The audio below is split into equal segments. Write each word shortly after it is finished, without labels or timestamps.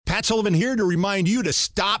Matt Sullivan here to remind you to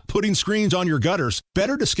stop putting screens on your gutters.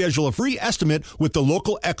 Better to schedule a free estimate with the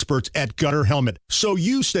local experts at Gutter Helmet so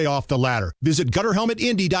you stay off the ladder. Visit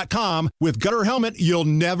GutterHelmetIndy.com. With Gutter Helmet, you'll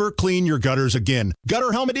never clean your gutters again.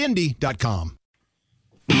 GutterHelmetIndy.com.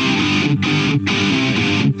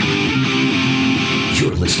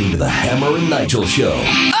 You're listening to the Hammer and Nigel Show.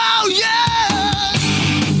 Oh,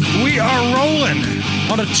 yeah! We are rolling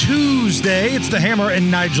on a Tuesday. It's the Hammer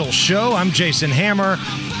and Nigel Show. I'm Jason Hammer.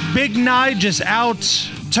 Big Nige is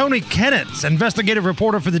out. Tony Kennett's investigative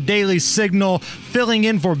reporter for the Daily Signal, filling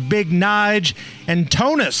in for Big Nige. And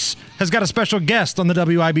Tonus has got a special guest on the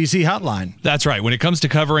WIBC hotline. That's right. When it comes to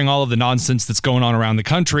covering all of the nonsense that's going on around the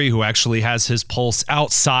country, who actually has his pulse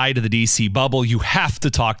outside of the D.C. bubble, you have to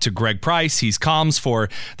talk to Greg Price. He's comms for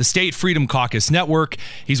the State Freedom Caucus Network.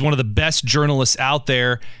 He's one of the best journalists out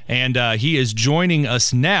there, and he is joining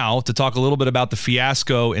us now to talk a little bit about the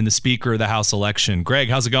fiasco in the Speaker of the House election. Greg,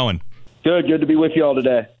 how's it going? Good to be with you all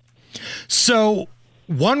today. So,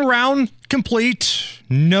 one round complete,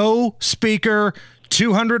 no speaker,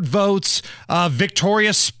 200 votes.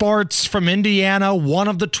 Victoria Spartz from Indiana, one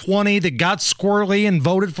of the 20 that got squirrely and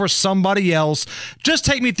voted for somebody else. Just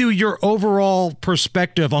take me through your overall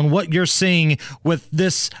perspective on what you're seeing with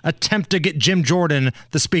this attempt to get Jim Jordan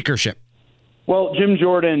the speakership. Well, Jim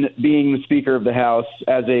Jordan, being the Speaker of the House,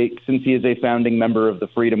 since he is a founding member of the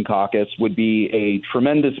Freedom Caucus, would be a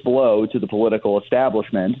tremendous blow to the political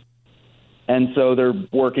establishment. And so they're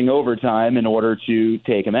working overtime in order to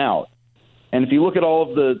take him out. And if you look at all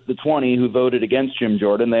of the 20 who voted against Jim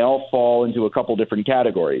Jordan, they all fall into a couple different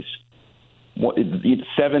categories.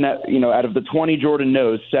 7, out of the 20 Jordan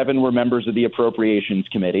knows, 7 were members of the Appropriations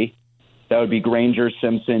Committee. That would be Granger,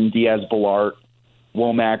 Simpson, Diaz-Balart,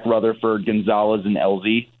 Womack, Rutherford, Gonzalez, and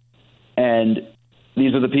Elzy. And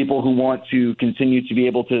these are the people who want to continue to be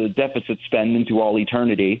able to deficit spend into all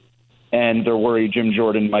eternity, and they're worried Jim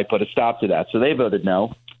Jordan might put a stop to that. So they voted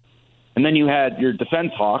no. And then you had your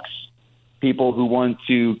defense hawks, people who want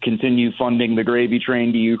to continue funding the gravy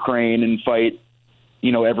train to Ukraine and fight,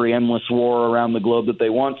 every endless war around the globe that they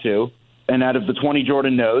want to. And out of the 20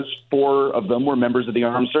 Jordan no's, 4 of them were members of the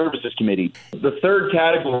Armed Services Committee. The third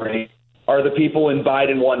category are the people in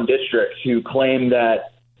Biden won districts who claim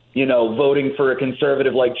that, voting for a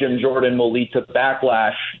conservative like Jim Jordan will lead to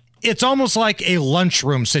backlash. It's almost like a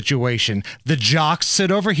lunchroom situation. The jocks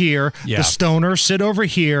sit over here, The stoners sit over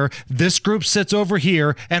here, this group sits over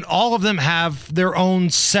here, and all of them have their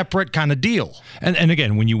own separate kind of deal. And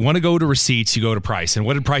again, when you want to go to receipts, you go to Price. And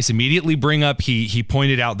what did Price immediately bring up? He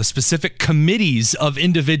pointed out the specific committees of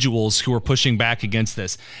individuals who are pushing back against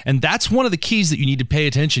this. And that's one of the keys that you need to pay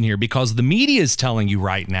attention here, because the media is telling you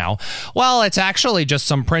right now, well, it's actually just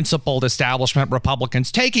some principled establishment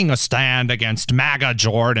Republicans taking a stand against MAGA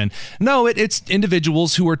Jordan. No, it's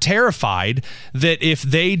individuals who are terrified that if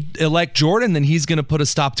they elect Jordan, then he's going to put a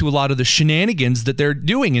stop to a lot of the shenanigans that they're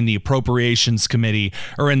doing in the Appropriations Committee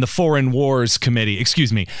or in the Foreign Wars Committee,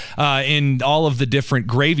 in all of the different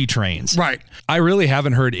gravy trains. Right. I really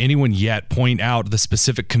haven't heard anyone yet point out the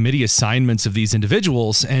specific committee assignments of these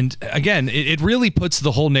individuals. And again, it really puts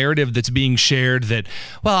the whole narrative that's being shared that,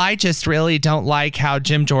 well, I just really don't like how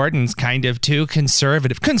Jim Jordan's kind of too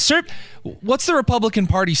conservative. What's the Republican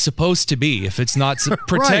Party supposed to be if it's not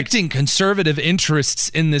protecting conservative interests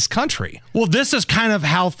in this country? Well, this is kind of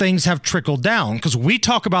how things have trickled down, because we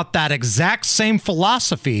talk about that exact same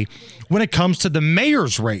philosophy when it comes to the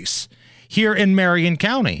mayor's race here in Marion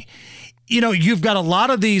County. You've got a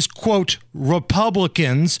lot of these, quote,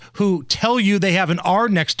 Republicans who tell you they have an R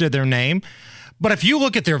next to their name. But if you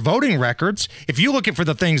look at their voting records, if you look at for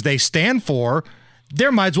the things they stand for,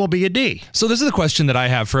 there might as well be a D. So this is the question that I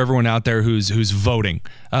have for everyone out there who's voting.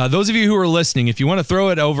 Those of you who are listening, if you want to throw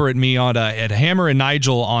it over at me at Hammer and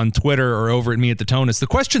Nigel on Twitter or over at me at the Tonus, the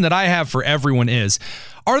question that I have for everyone is,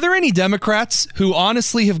 are there any Democrats who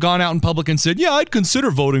honestly have gone out in public and said, yeah, I'd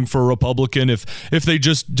consider voting for a Republican if they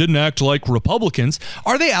just didn't act like Republicans?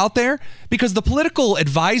 Are they out there? Because the political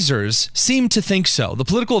advisors seem to think so. The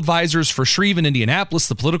political advisors for Shreve and Indianapolis,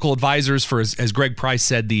 the political advisors for, as Greg Price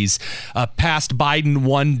said, these past Biden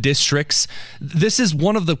won districts. This is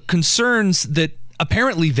one of the concerns that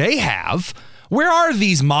apparently they have. Where are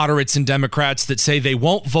these moderates and Democrats that say they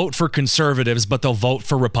won't vote for conservatives, but they'll vote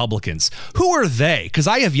for Republicans? Who are they? Because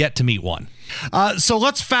I have yet to meet one. So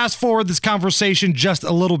let's fast forward this conversation just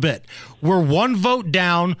a little bit. We're one vote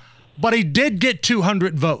down, but he did get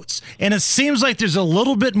 200 votes. And it seems like there's a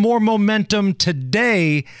little bit more momentum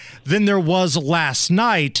today than there was last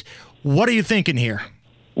night. What are you thinking here?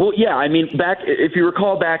 Well, yeah, if you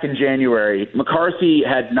recall back in January, McCarthy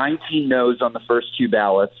had 19 no's on the first 2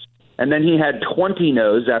 ballots, And then he had 20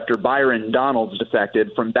 no's after Byron Donalds defected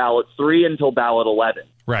from ballot 3 until ballot 11.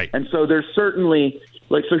 Right. And so there's certainly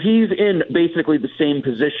so he's in basically the same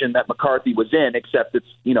position that McCarthy was in, except it's,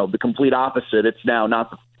 the complete opposite. It's now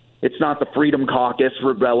not the Freedom Caucus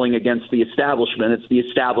rebelling against the establishment. It's the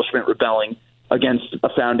establishment rebelling against a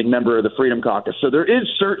founding member of the Freedom Caucus. So there is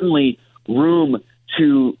certainly room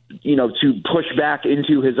to push back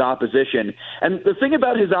into his opposition. And the thing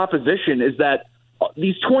about his opposition is that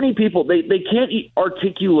these 20 people, they can't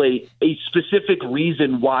articulate a specific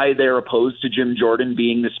reason why they're opposed to Jim Jordan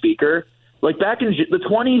being the speaker. Like back in the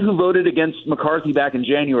 20 who voted against McCarthy back in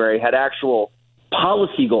January had actual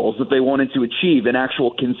policy goals that they wanted to achieve and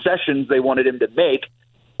actual concessions they wanted him to make.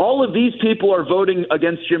 All of these people are voting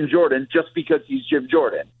against Jim Jordan just because he's Jim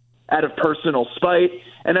Jordan out of personal spite.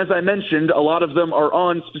 And as I mentioned, a lot of them are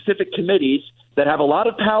on specific committees that have a lot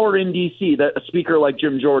of power in D.C. that a speaker like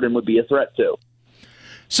Jim Jordan would be a threat to.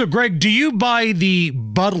 So, Greg, do you buy the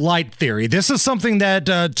Bud Light theory? This is something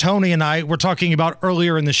that Tony and I were talking about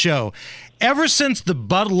earlier in the show. Ever since the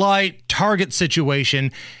Bud Light Target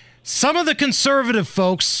situation, some of the conservative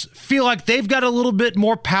folks feel like they've got a little bit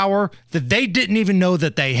more power that they didn't even know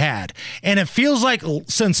that they had. And it feels like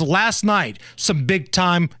since last night, some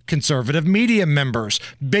big-time conservative media members,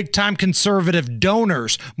 big-time conservative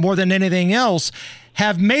donors, more than anything else,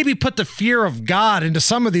 have maybe put the fear of God into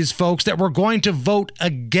some of these folks that were going to vote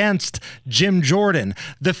against Jim Jordan.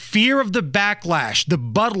 The fear of the backlash, the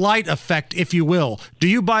Bud Light effect, if you will. Do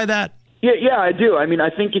you buy that? Yeah, I do. I mean,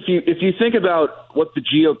 I think if you think about what the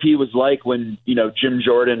GOP was like when, Jim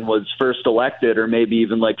Jordan was first elected, or maybe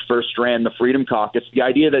even first ran the Freedom Caucus, the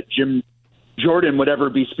idea that Jim Jordan would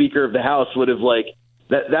ever be Speaker of the House would have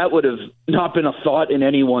that would have not been a thought in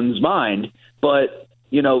anyone's mind. But,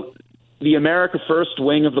 the America First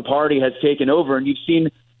wing of the party has taken over, and you've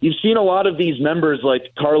seen a lot of these members, like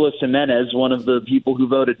Carlos Jimenez, one of the people who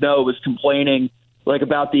voted no, was complaining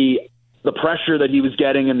about the pressure that he was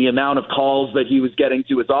getting and the amount of calls that he was getting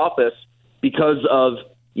to his office because of,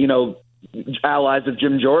 allies of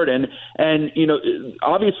Jim Jordan. And,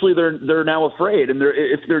 obviously they're now afraid. And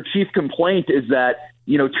if their chief complaint is that,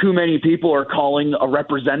 too many people are calling a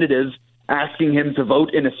representative asking him to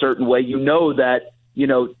vote in a certain way, that,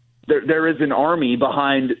 there is an army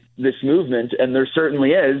behind this movement, and there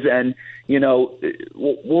certainly is. And,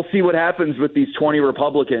 we'll see what happens with these 20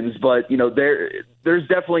 Republicans, but, there's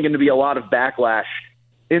definitely going to be a lot of backlash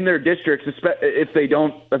in their districts if they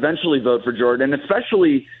don't eventually vote for Jordan,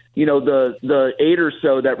 especially, the 8 or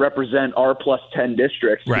so that represent R plus 10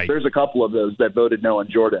 districts. Right. There's a couple of those that voted no on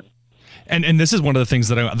Jordan. And this is one of the things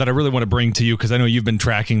that I really want to bring to you, because I know you've been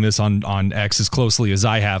tracking this on X as closely as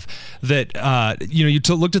I have, that, you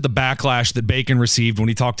looked at the backlash that Bacon received when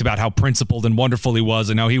he talked about how principled and wonderful he was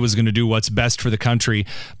and how he was going to do what's best for the country.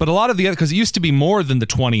 But a lot of the other, because it used to be more than the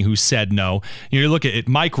 20 who said no. You look at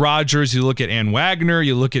Mike Rogers, you look at Ann Wagner,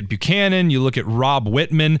 you look at Buchanan, you look at Rob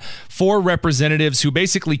Whitman, 4 representatives who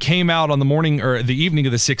basically came out on the morning or the evening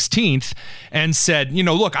of the 16th and said,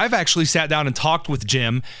 look, I've actually sat down and talked with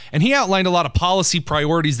Jim, and he outlined a lot of policy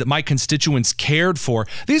priorities that my constituents cared for.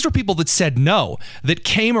 These were people that said no, that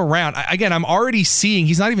came around. Again, I'm already seeing,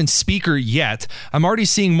 he's not even speaker yet, I'm already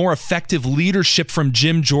seeing more effective leadership from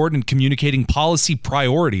Jim Jordan communicating policy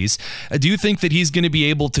priorities. Do you think that he's going to be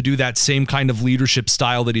able to do that same kind of leadership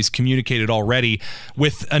style that he's communicated already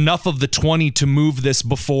with enough of the 20 to move this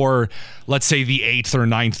before, let's say, the 8th or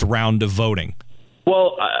 9th round of voting?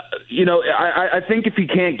 Well, I think if he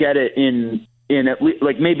can't get it in at least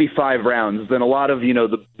maybe 5 rounds, then a lot of,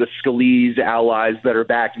 the Scalise allies that are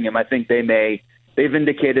backing him, I think they've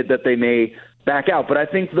indicated that they may back out. But I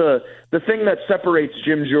think the thing that separates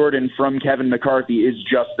Jim Jordan from Kevin McCarthy is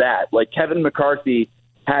just that. Kevin McCarthy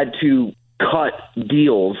had to cut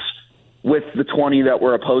deals with the 20 that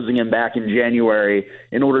were opposing him back in January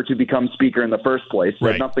in order to become speaker in the first place. It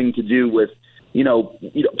had nothing to do with, a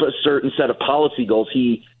certain set of policy goals.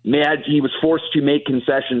 He was forced to make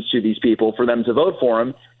concessions to these people for them to vote for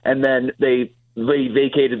him, and then they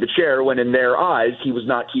vacated the chair when, in their eyes, he was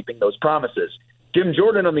not keeping those promises. Jim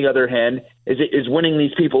Jordan, on the other hand, is winning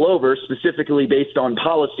these people over specifically based on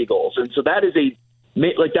policy goals, and so that is a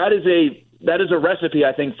recipe,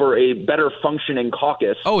 I think, for a better functioning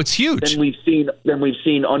caucus. Oh, it's huge than we've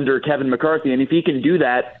seen under Kevin McCarthy, and if he can do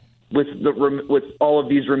that with all of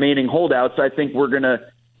these remaining holdouts, I think we're gonna,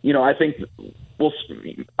 I think we'll.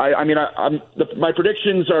 My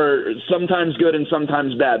predictions are sometimes good and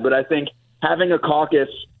sometimes bad, but I think having a caucus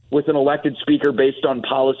with an elected speaker based on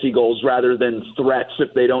policy goals rather than threats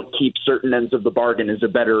if they don't keep certain ends of the bargain is a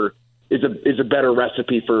better is a better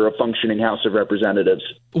recipe for a functioning House of Representatives.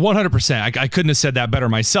 100%. I couldn't have said that better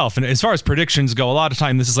myself. And as far as predictions go, a lot of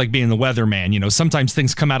time this is like being the weatherman. You know, sometimes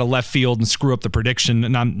things come out of left field and screw up the prediction,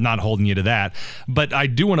 and I'm not holding you to that. But I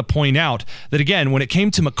do want to point out that, again, when it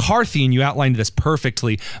came to McCarthy, and you outlined this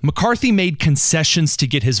perfectly, McCarthy made concessions to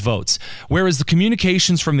get his votes, whereas the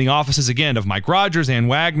communications from the offices, again, of Mike Rogers, Ann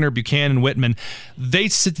Wagner, Buchanan, Whitman, they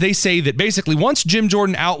say that basically once Jim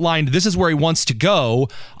Jordan outlined this is where he wants to go,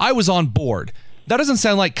 I was on board. That doesn't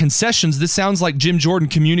sound like concessions. This sounds like Jim Jordan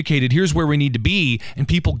communicated, here's where we need to be, and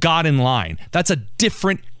people got in line. That's a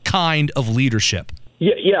different kind of leadership.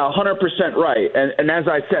 Yeah, 100% right. And as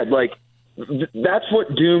I said, like, that's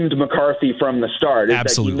what doomed McCarthy from the start. Is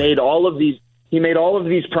Absolutely. That he made all of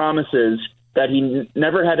these promises that he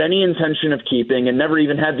never had any intention of keeping and never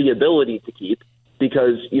even had the ability to keep,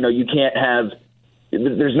 because, you know, you can't have –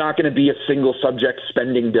 there's not going to be a single subject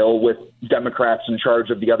spending bill with Democrats in charge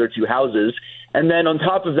of the other two houses. And then on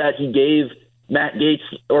top of that, he gave Matt Gaetz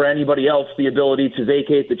or anybody else the ability to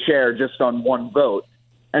vacate the chair just on one vote.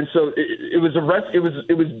 And so it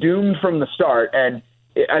was doomed from the start. And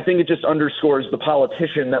I think it just underscores the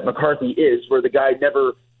politician that McCarthy is, where the guy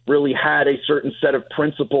never really had a certain set of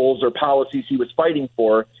principles or policies he was fighting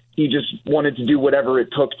for. He just wanted to do whatever it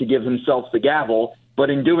took to give himself the gavel. But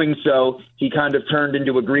in doing so, he kind of turned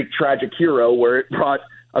into a Greek tragic hero where it brought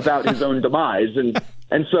about his own demise.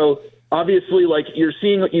 And so obviously, like, you've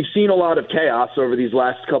seen a lot of chaos over these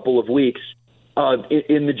last couple of weeks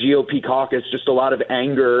in the GOP caucus, just a lot of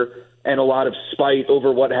anger and a lot of spite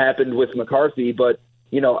over what happened with McCarthy. But,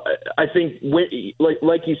 you know, I think,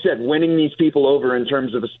 like you said, winning these people over in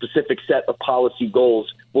terms of a specific set of policy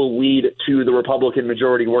goals will lead to the Republican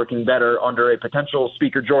majority working better under a potential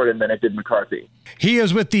Speaker Jordan than it did McCarthy. He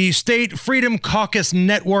is with the State Freedom Caucus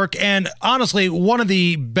Network, and honestly, one of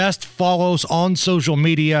the best follows on social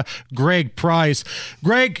media, Greg Price.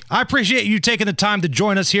 Greg, I appreciate you taking the time to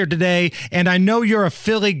join us here today, and I know you're a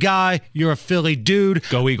Philly guy, you're a Philly dude.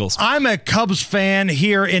 Go Eagles. I'm a Cubs fan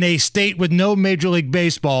here in a state with no Major League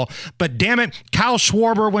Baseball, but damn it, Kyle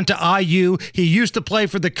Schwarber went to IU. He used to play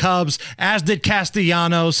for the Cubs, as did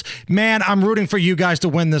Castellanos. Man, I'm rooting for you guys to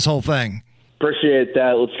win this whole thing. Appreciate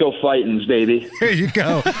that. Let's go Fightins, baby. Here you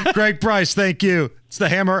go. Greg Price, thank you. It's the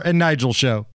Hammer and Nigel Show.